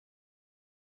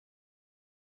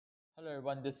Hello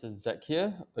everyone, this is Zach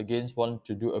here. Again, want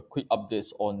to do a quick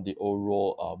updates on the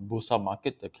overall Bursa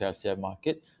market, the KLCI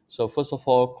market. So first of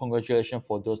all, congratulations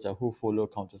for those who follow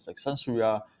counters like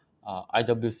Sansuria,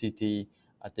 IWCT.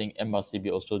 I think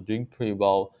MRCB also doing pretty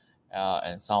well,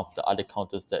 and some of the other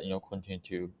counters that continue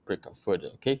to break up further.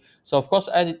 Okay, so of course,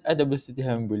 IWCT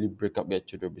haven't really break up yet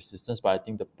to the resistance, but I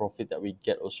think the profit that we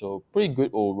get also pretty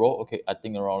good overall. Okay, I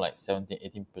think around like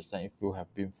 17-18% if you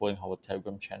have been following our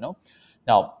Telegram channel.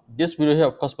 Now, this video here,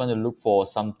 of course, want to look for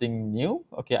something new.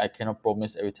 Okay, I cannot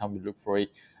promise every time we look for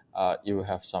it, you will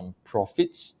have some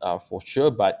profits for sure.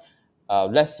 But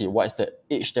let's see what is the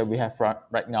edge that we have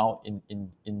right now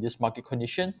in this market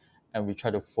condition, and we try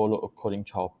to follow according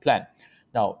to our plan.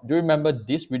 Now, do remember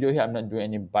this video here, I'm not doing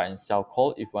any buy and sell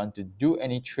call. If you want to do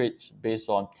any trades based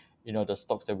on the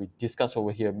stocks that we discuss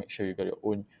over here, make sure you got your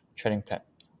own trading plan.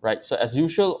 Right, so as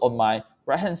usual, on my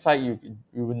right hand side, you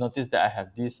will notice that I have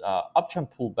these uptrend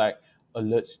pullback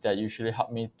alerts that usually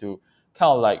help me to kind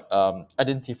of like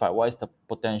identify what is the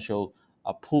potential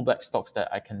pullback stocks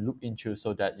that I can look into,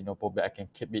 so that probably I can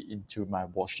keep it into my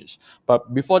watch list.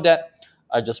 But before that,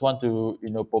 I just want to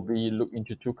probably look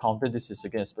into two counter. This is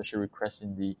again a special request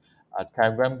in the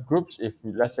Telegram groups. If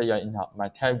let's say you're in my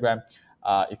Telegram,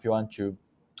 if you want to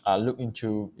look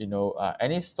into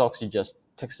any stocks, you just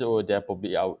text it over there.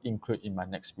 Probably I'll include in my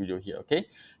next video here. Okay,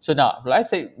 so now like I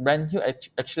say, RANHILL,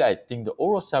 actually I think the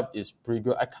overall setup is pretty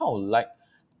good. I kind of like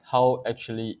how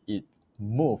actually it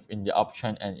moved in the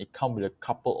uptrend, and it come with a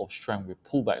couple of strength with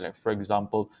pullback. Like for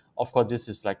example, of course this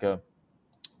is like a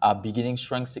beginning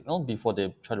strength signal before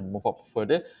they try to move up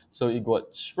further. So you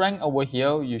got strength over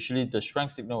here. Usually the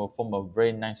strength signal will form a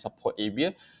very nice support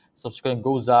area. Subsequent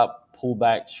goes up,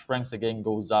 pullback, strength again,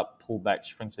 goes up, pullback,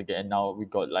 strength again. And now we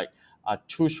got like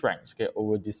two strengths, okay,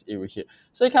 over this area here.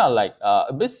 So it kind of like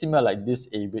a bit similar like this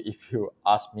area if you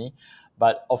ask me.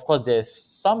 But of course there's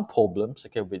some problems,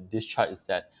 okay, with this chart is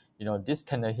that this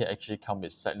candle here actually comes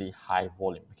with slightly high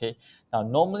volume. Okay, now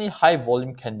normally high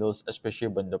volume candles, especially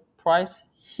when the price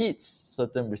hits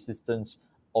certain resistance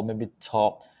or maybe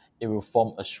top, it will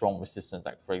form a strong resistance,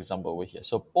 like for example over here.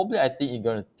 So probably I think it's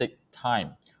going to take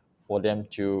time for them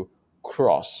to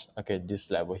cross, okay, this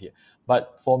level here.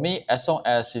 But for me, as long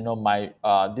as my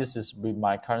this is with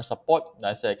my current support,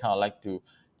 I say I kind of like to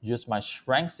use my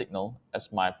strength signal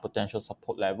as my potential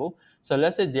support level. So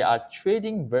let's say they are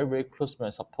trading very, very close to my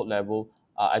support level.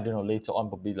 I don't know, later on,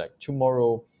 probably like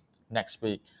tomorrow, next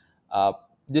week.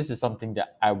 This is something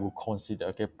that I will consider,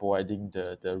 okay, providing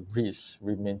the risk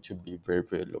remain to be very,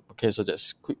 very low. Okay, so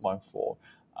that's quick one for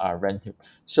RANHILL.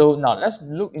 So now let's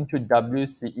look into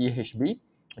WCEHB.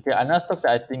 Okay, another stocks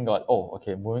that I think got,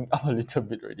 moving up a little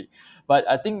bit already. But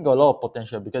I think got a lot of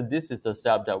potential because this is the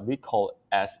setup that we call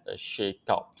as a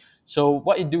shakeout. So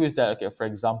what it do is that, okay, for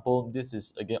example, this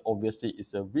is again, obviously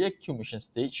it's a reaccumulation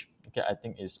stage. Okay, I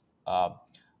think it's uh,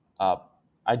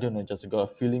 I don't know, just got a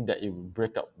feeling that it will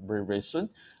break up very, very soon.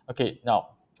 Okay,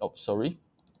 now, oh, sorry.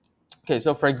 Okay,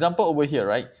 so for example, over here,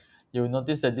 right, you'll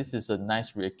notice that this is a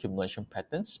nice reaccumulation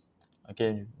patterns.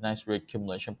 Okay, nice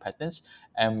reaccumulation patterns.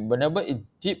 And whenever it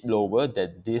dip lower,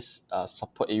 that this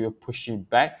support area push you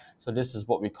back. So this is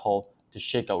what we call the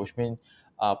shakeout, which means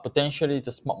potentially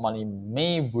the smart money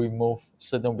may remove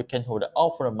certain weekend holder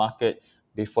out from the market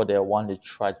before they want to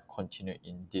try to continue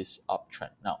in this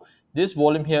uptrend. Now, this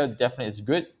volume here definitely is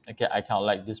good. Okay, I kind of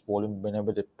like this volume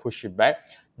whenever they push it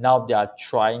back. Now they are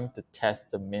trying to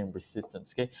test the main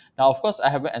resistance. Okay, now of course I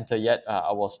haven't entered yet.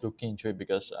 I was looking into it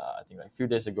because I think like a few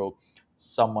days ago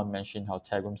someone mentioned how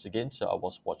Telegrams again, so I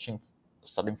was watching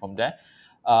starting from there.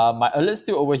 My alerts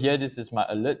still over here. This is my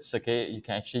alerts. Okay, you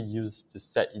can actually use to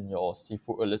set in your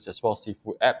seafood alerts as well,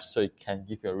 seafood apps, so it can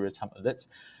give you a real-time alerts.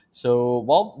 So,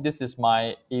 well, this is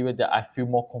my area that I feel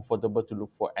more comfortable to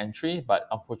look for entry, but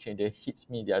unfortunately, it hits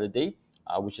me the other day,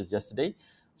 which is yesterday.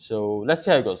 So let's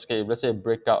see how it goes. Okay, let's say a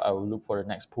breakout, I will look for the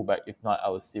next pullback. If not, I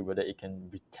will see whether it can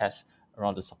retest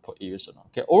around the support areas or not.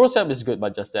 Okay, overall setup is good,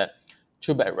 but just that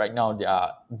too bad right now they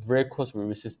are very close with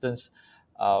resistance.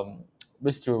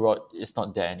 Risk to reward is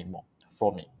not there anymore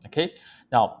for me. Okay,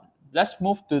 now let's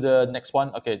move to the next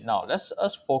one. Okay, now let's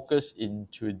us focus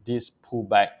into this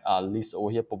pullback list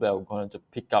over here. Probably I'm going to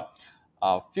pick up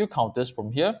a few counters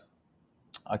from here.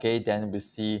 Okay, then we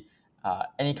see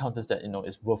any counters that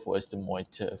is worth for us to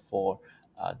monitor for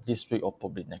this week or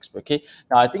probably next week. Okay,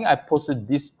 now I think I posted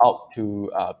this out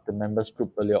to the members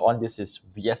group earlier on. This is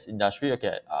VS Industry.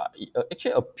 Okay, it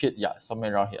actually appeared, yeah,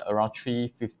 somewhere around here, around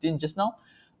 3:15 just now,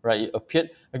 right? It appeared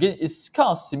again. It's kind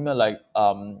of similar like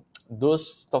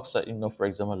those stocks that for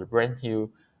example, the RANHILL,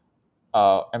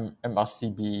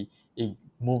 MRCB, it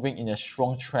moving in a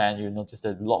strong trend, you notice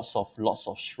that lots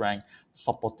of strength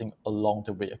supporting along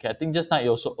the way. Okay, I think just now it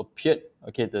also appeared,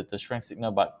 okay, the strength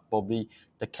signal, but probably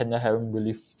the candle haven't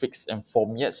really fixed and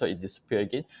formed yet, so it disappeared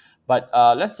again. But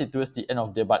let's see towards the end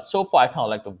of the day. But so far, I kind of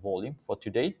like the volume for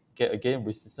today. Okay, again,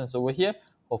 resistance over here.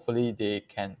 Hopefully, they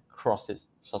can cross it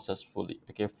successfully.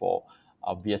 Okay, for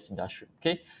VS Industry.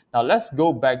 Okay, now let's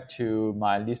go back to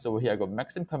my list over here. I got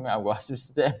Maxim coming. I got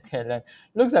MKLAND.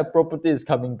 Looks like property is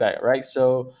coming back, right?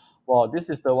 So, well,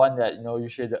 this is the one that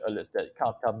usually the alerts that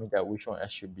kind of tell me that which one I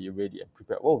should be ready and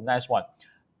prepared. Oh, nice one.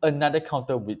 Another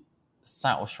counter with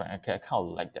sign of strength. Okay, I kind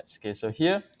of like that. Okay, so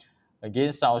here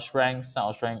again, sign of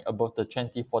strength above the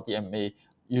 2040 MA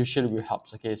usually will help.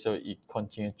 Okay, so it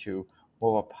continue to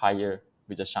move up higher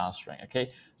with the sign of strength.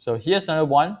 Okay, so here's another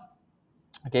one.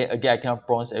 Okay, again, I cannot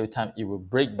promise every time it will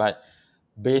break, but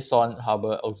based on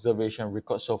our observation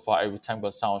record so far, every time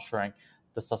got sound strength,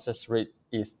 the success rate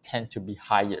is tend to be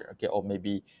higher. Okay, or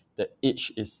maybe the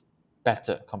edge is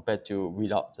better compared to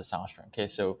without the sound strength. Okay,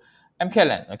 so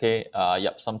MKLAND. Okay,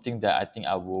 yep, something that I think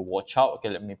I will watch out. Okay,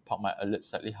 let me put my alert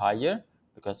slightly higher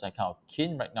because I kind of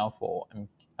keen right now for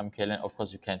MKLAND. Of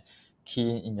course, you can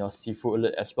key in your seafood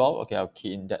alert as well. Okay, I'll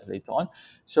key in that later on.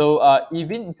 So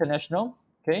even international.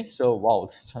 Okay, so wow,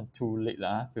 this one too late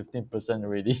lah, 15%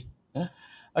 already.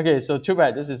 Okay, so too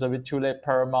bad. This is a bit too late.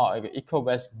 Paramount,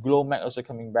 EcoVest, GLOMAC also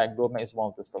coming back. GLOMAC is one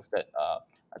of the stocks that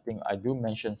I think I do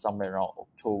mention somewhere around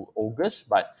October, August,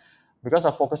 but because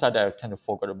I focus on that, I tend to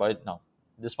forget about it now.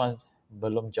 This one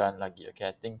belum jalan lagi. Okay,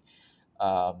 I think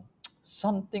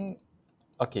something.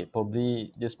 Okay,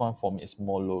 probably this one for me is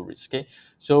more low risk. Okay,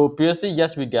 so previously,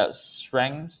 yes, we get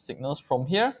strength signals from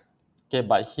here. Okay,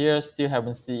 but here still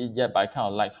haven't seen it yet, but I kind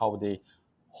of like how they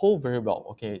hold very well.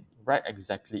 Okay, right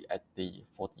exactly at the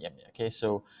 40 MA. Okay,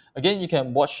 so again, you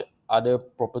can watch other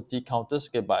property counters.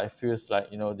 Okay, but it feels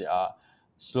like they are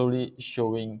slowly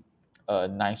showing a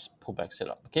nice pullback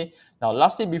setup. Okay, now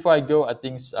lastly, before I go, I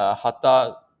think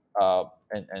HARTA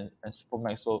and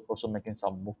Supermax also making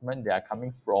some movement. They are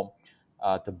coming from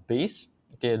the base.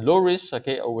 Okay, low risk.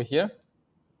 Okay, over here,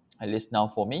 at least now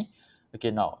for me. Okay,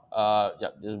 now yeah,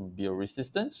 there will be a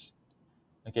resistance.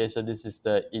 Okay, so this is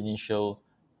the initial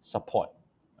support.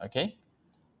 Okay,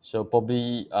 so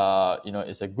probably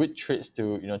it's a good trade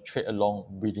to trade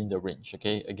along within the range.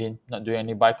 Okay, again, not doing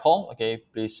any buy call. Okay,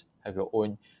 please have your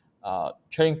own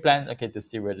trading plan. Okay, to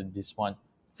see whether this one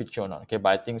fits or not. Okay,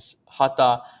 but I think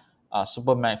HARTA,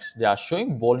 Supermax, they are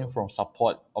showing volume from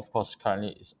support. Of course,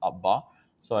 currently it's up bar,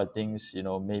 so I think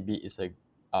maybe it's a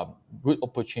good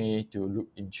opportunity to look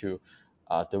into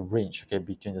the range, okay,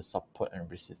 between the support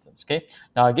and resistance. Okay,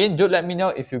 now again, do let me know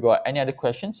if you got any other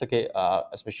questions. Okay,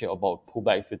 especially about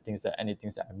pullback. If you think that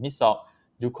anything that I miss out,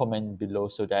 do comment below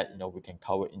so that we can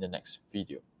cover in the next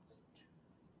video.